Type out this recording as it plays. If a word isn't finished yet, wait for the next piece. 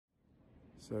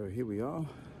So here we are,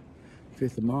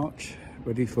 5th of March,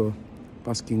 ready for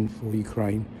busking for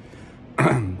Ukraine.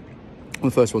 I'm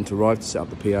the first one to arrive to set up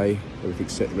the PA,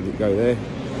 everything's set, ready to go there.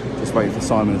 Just waiting for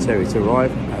Simon and Terry to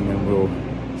arrive, and then we'll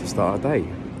just start our day.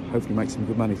 Hopefully make some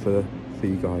good money for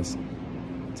you guys.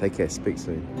 Take care, speak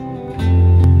soon.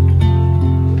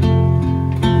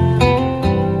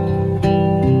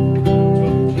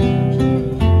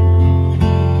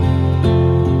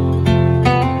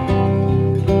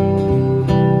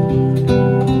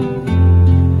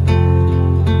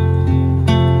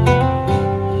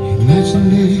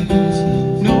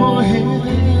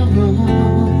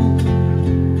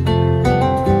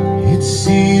 It's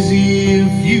easy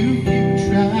if you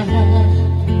try.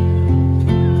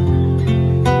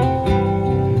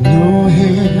 No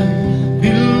heaven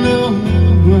below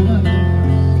us,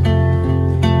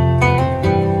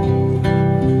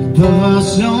 above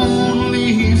us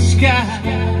only sky.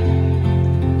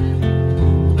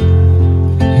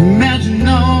 Imagine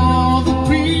all the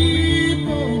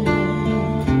people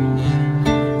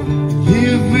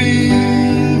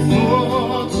living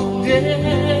for today.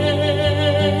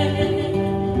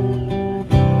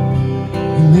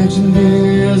 Imagine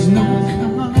there's no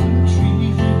country.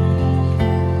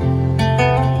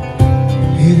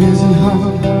 It isn't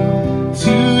hard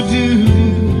to do.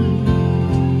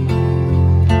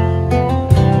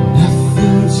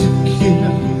 Nothing to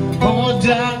kill or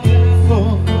die for,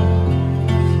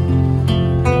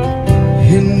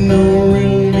 and no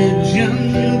religion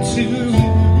too.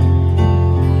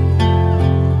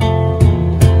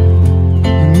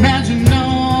 Imagine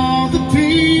all the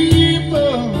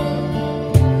people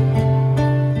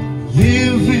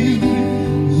living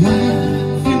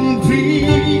life in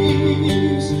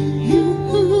peace.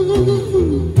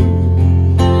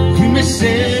 You may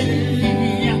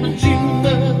say I'm a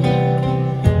dreamer.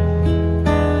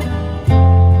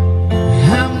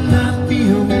 I'm not the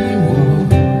only one.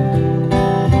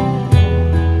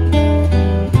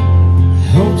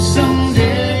 Hope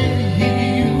someday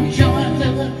you join us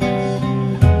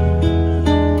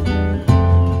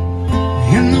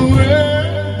and the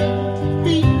world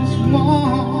is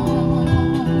one.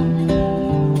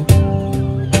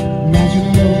 Imagine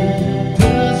no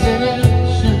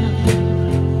possession.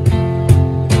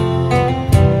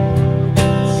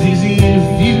 It's easy if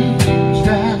you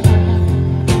try.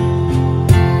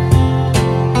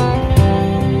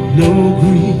 No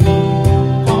greed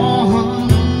or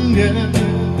hunger,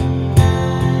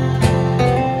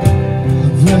 a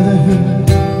brotherhood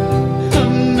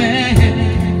of man.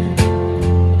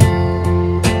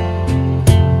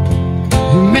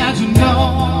 Imagine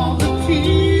all the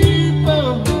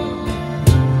people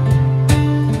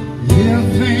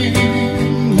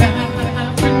living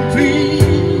life in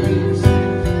peace.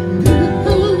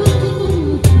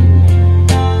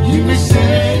 You may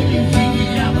say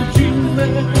I'm a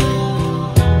dreamer.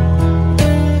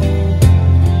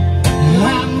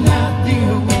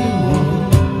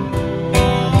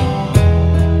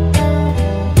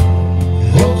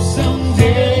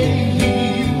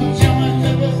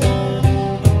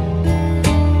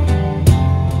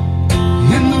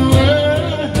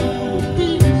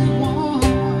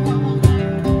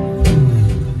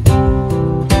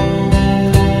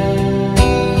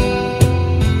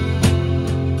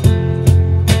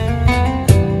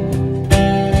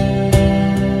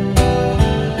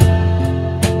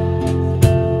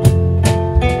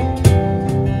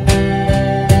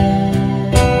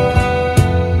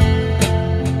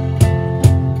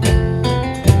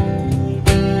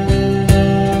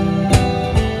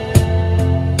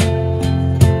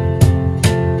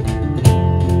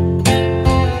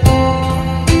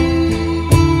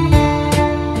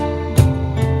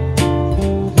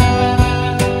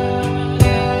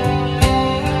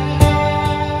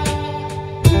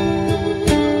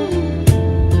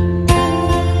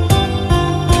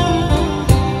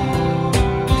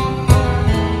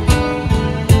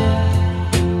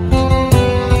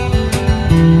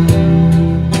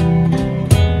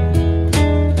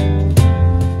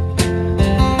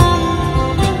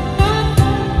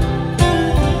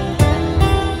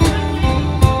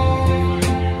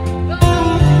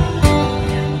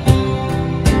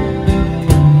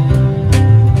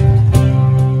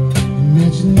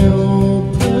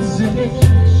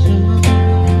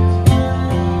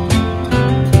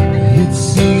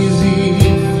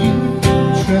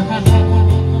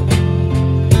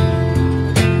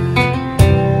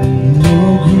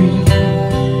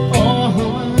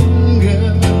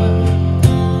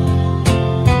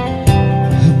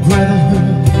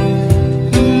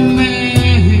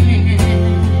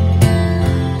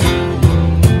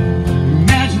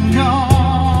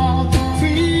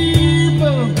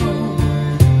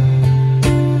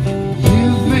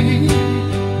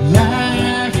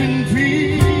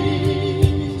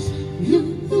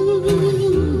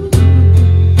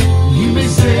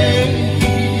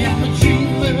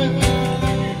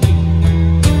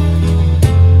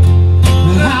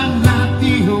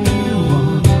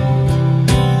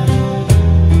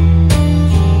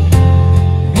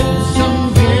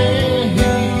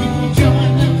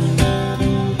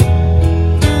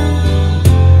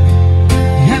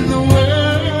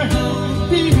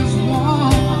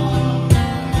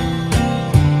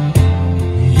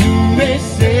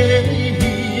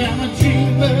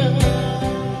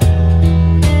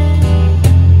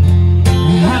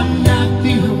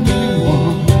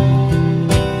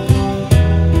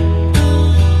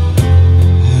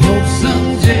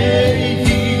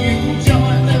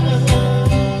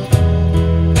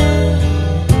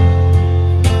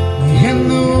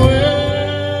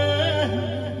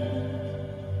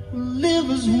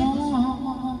 lover's home.